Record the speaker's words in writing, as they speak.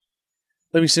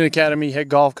Livingston Academy head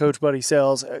golf coach Buddy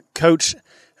Sells. Coach,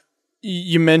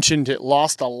 you mentioned it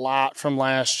lost a lot from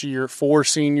last year, 4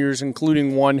 seniors,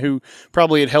 including one who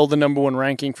probably had held the number 1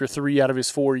 ranking for 3 out of his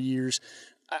 4 years.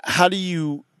 How do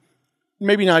you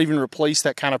maybe not even replace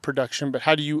that kind of production, but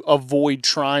how do you avoid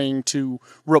trying to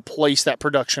replace that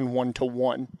production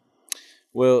one-to-one?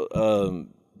 Well,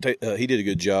 he did a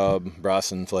good job.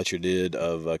 Bryson Fletcher did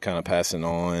of kind of passing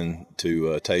on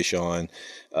to Tayshawn.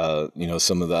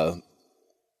 Some of the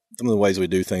ways we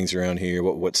do things around here,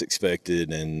 what's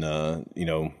expected, and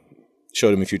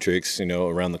showed him a few tricks,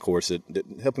 around the course that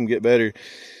help him get better.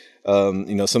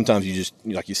 Sometimes you just,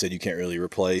 like you said, you can't really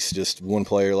replace just one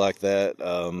player like that.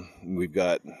 We've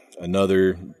got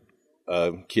another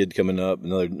kid coming up,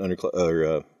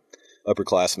 another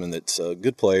upperclassman that's a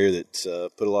good player that's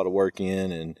put a lot of work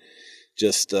in, and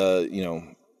just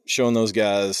showing those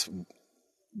guys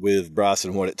with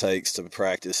Bryson what it takes to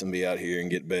practice and be out here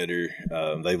and get better.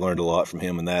 They've learned a lot from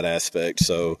him in that aspect.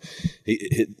 So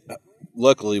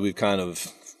luckily we've kind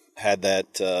of had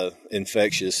that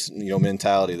infectious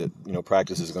mentality that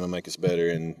practice is going to make us better,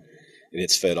 and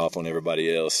it's fed off on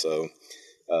everybody else. So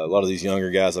a lot of these younger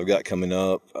guys I've got coming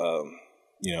up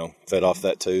fed off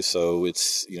that too. So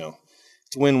it's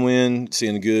it's a win-win,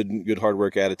 seeing a good hard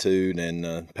work attitude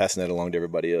and passing that along to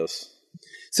everybody else.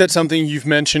 Is that something you've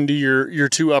mentioned to your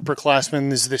 2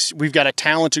 upperclassmen? Is this, we've got a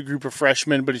talented group of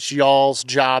freshmen, but it's y'all's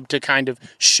job to kind of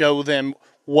show them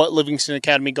what Livingston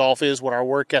Academy golf is, what our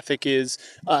work ethic is,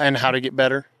 and how to get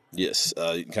better? Yes,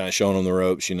 kind of showing them the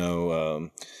ropes,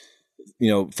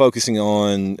 focusing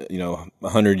on,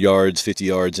 100 yards, 50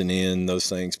 yards and in, those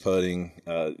things, putting,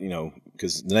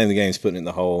 because the name of the game is putting it in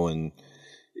the hole. And,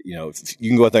 if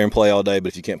you can go out there and play all day, but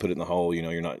if you can't put it in the hole,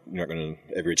 you're not going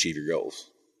to ever achieve your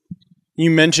goals. You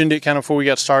mentioned it kind of before we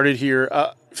got started here.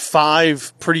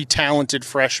 5 pretty talented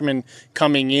freshmen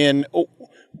coming in.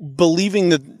 Believing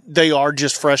that they are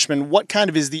just freshmen, what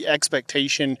kind of is the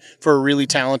expectation for a really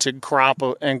talented crop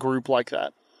and group like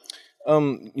that?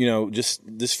 Just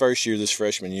this first year, this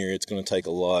freshman year, it's going to take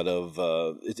a lot of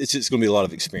it's going to be a lot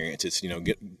of experience. It's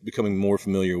becoming more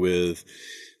familiar with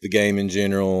the game in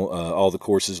general, all the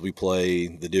courses we play,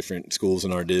 the different schools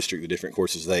in our district, the different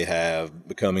courses they have,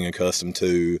 becoming accustomed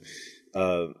to,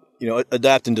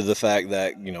 adapting to the fact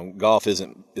that golf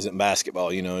isn't basketball.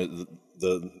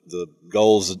 The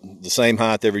goal's the same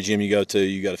height every gym you go to.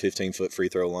 You got a 15-foot free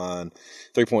throw line.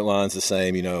 3-point line's the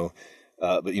same,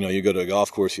 but you go to a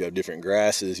golf course, you have different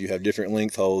grasses, you have different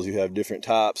length holes, you have different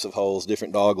types of holes,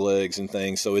 different dog legs and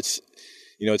things. So it's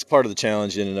part of the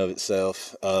challenge in and of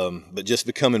itself. But just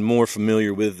becoming more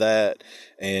familiar with that,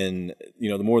 and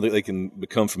the more that they can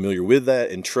become familiar with that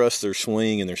and trust their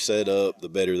swing and their setup, the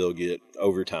better they'll get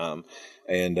over time.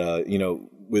 And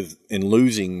in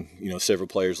losing several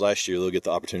players last year, they'll get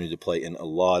the opportunity to play in a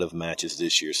lot of matches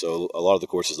this year. So a lot of the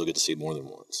courses they'll get to see more than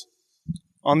once.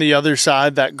 On the other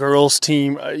side, that girls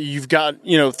team, you've got,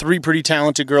 3 pretty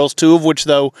talented girls, 2 of which,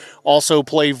 though, also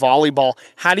play volleyball.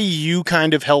 How do you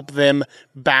kind of help them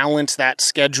balance that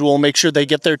schedule, make sure they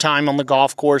get their time on the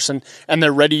golf course and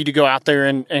they're ready to go out there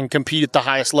and compete at the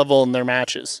highest level in their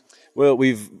matches? Well,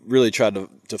 we've really tried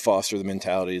to foster the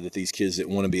mentality that these kids that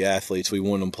want to be athletes, we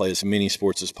want them to play as many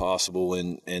sports as possible.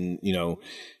 And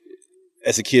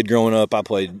as a kid growing up, I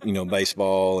played,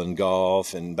 baseball and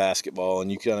golf and basketball,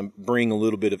 and you kind of bring a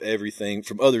little bit of everything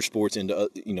from other sports into,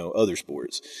 other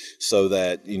sports, so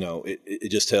that, it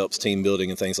just helps team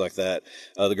building and things like that.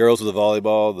 The girls with the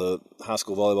volleyball, the high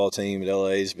school volleyball team at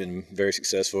LA has been very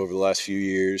successful over the last few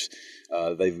years.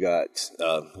 They've got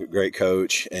a great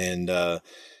coach, and, I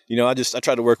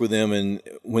try to work with them, and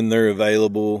when they're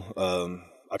available,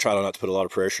 I try not to put a lot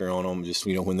of pressure on them. Just,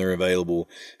 when they're available,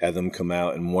 have them come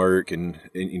out and work. And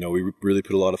we really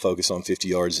put a lot of focus on 50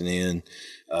 yards and in,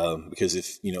 because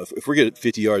if we get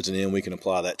 50 yards and in, we can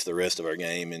apply that to the rest of our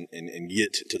game and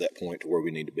get to that point to where we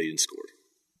need to be and score.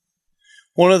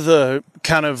 One of the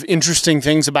kind of interesting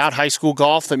things about high school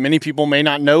golf that many people may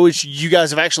not know is you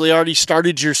guys have actually already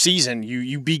started your season.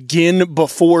 You begin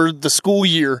before the school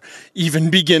year even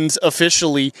begins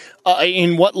officially.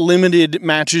 In what limited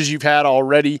matches you've had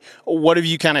already, what have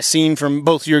you kind of seen from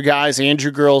both your guys and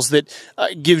your girls that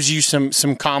gives you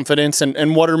some confidence?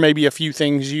 And what are maybe a few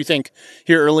things you think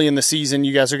here early in the season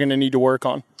you guys are going to need to work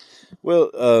on?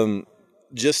 Well,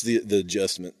 just the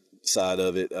adjustment side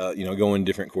of it, going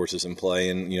different courses and play.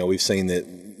 And, we've seen that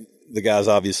the guys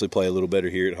obviously play a little better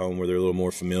here at home where they're a little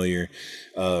more familiar.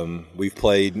 We've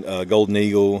played Golden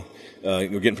Eagle. We're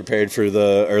getting prepared for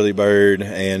the early bird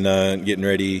and getting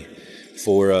ready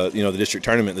for the district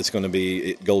tournament that's going to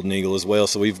be at Golden Eagle as well.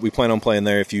 So we plan on playing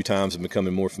there a few times and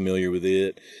becoming more familiar with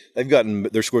it.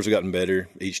 Their scores have gotten better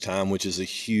each time, which is a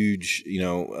huge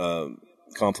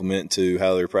compliment to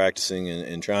how they're practicing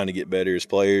and trying to get better as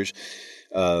players.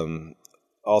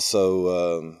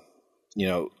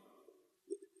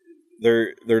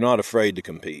 They're not afraid to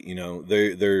compete.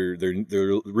 They're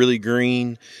really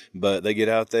green, but they get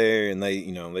out there and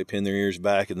they pin their ears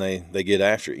back and they get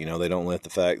after it. They don't let the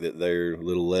fact that they're a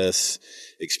little less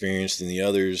experienced than the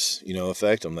others,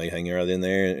 affect them. They hang out in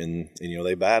there and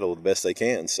they battle the best they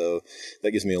can. So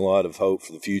that gives me a lot of hope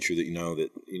for the future that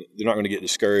they're not going to get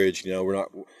discouraged. We're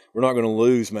not going to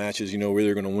lose matches. We're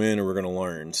either going to win or we're going to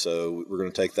learn. So we're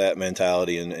going to take that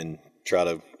mentality and try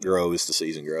to grow as the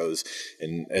season grows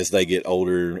and as they get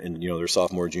older and their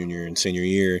sophomore, junior, and senior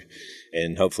year,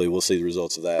 and hopefully we'll see the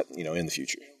results of that in the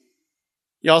future.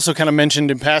 You also kind of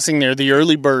mentioned in passing there the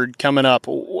Early Bird coming up,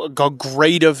 a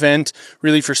great event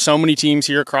really for so many teams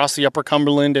here across the Upper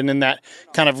Cumberland and in that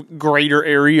kind of greater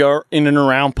area in and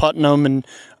around Putnam and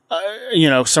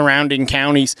surrounding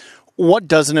counties. What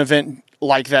does an event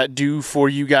like that do for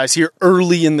you guys here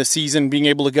early in the season, being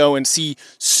able to go and see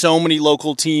so many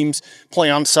local teams play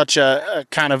on such a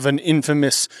kind of an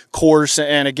infamous course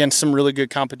and against some really good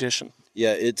competition?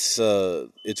 Yeah, it's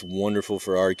wonderful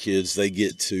for our kids. They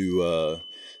get to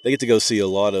go see a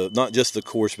lot of, not just the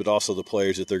course, but also the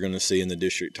players that they're going to see in the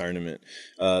district tournament.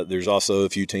 There's also a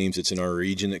few teams that's in our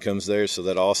region that comes there, so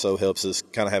that also helps us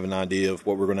kind of have an idea of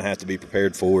what we're going to have to be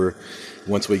prepared for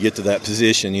once we get to that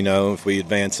position. If we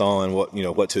advance on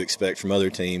what to expect from other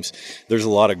teams. There's a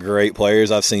lot of great players.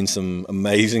 I've seen some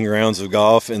amazing rounds of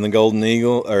golf in the Golden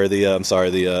Eagle, or the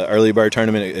Early Bird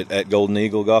tournament at Golden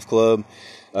Eagle Golf Club.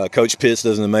 Coach Pitts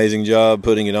does an amazing job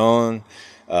putting it on.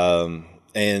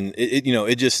 And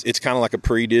it's kind of like a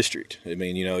pre-district. I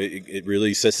mean, it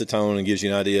really sets the tone and gives you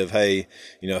an idea of, hey,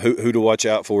 who to watch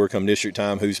out for come district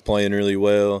time, who's playing really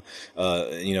well,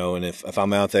 and if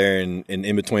I'm out there and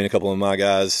in between a couple of my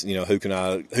guys, who can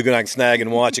I snag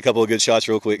and watch a couple of good shots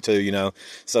real quick too,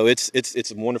 So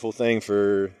it's a wonderful thing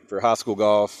for high school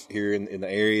golf here in the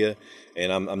area,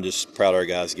 and I'm just proud our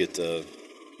guys get to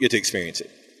experience it.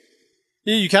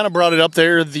 Yeah, you kind of brought it up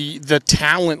there, the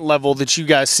talent level that you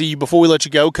guys see. Before we let you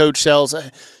go, Coach Sells,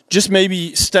 just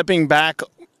maybe stepping back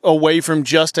away from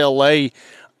just L.A.,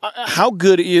 how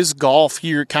good is golf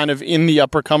here kind of in the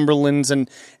Upper Cumberlands,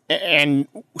 and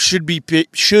should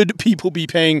people be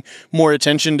paying more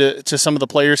attention to some of the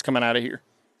players coming out of here?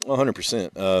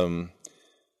 100%.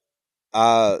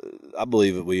 I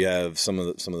believe that we have some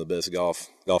of the best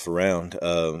golf around.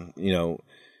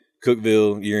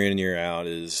 Cookeville, year in and year out,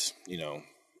 is, a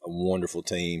wonderful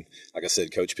team. Like I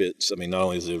said, Coach Pitts, not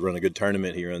only does he run a good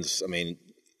tournament, he runs,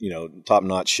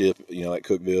 top-notch ship, at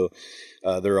Cookeville.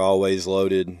 They're always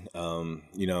loaded.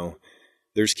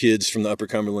 There's kids from the Upper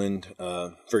Cumberland.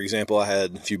 For example, I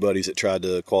had a few buddies that tried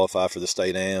to qualify for the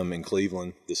State Am in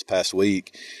Cleveland this past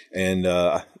week, and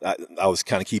I was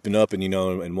kind of keeping up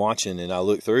and watching, and I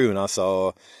looked through and I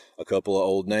saw a couple of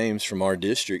old names from our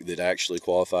district that actually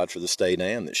qualified for the State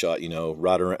Am that shot,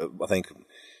 right around, I think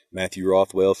Matthew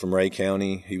Rothwell from Ray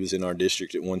County, he was in our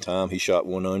district at one time. He shot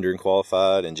 1 under and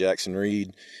qualified, and Jackson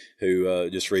Reed, who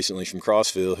just recently from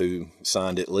Crossville, who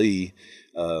signed at Lee.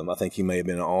 I think he may have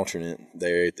been an alternate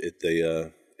there at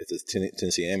the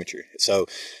Tennessee Amateur. So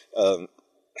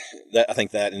I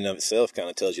think that in and of itself kind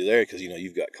of tells you there, because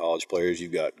you've got college players,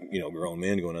 you've got grown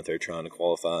men going out there trying to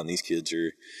qualify, and these kids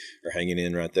are hanging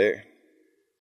in right there.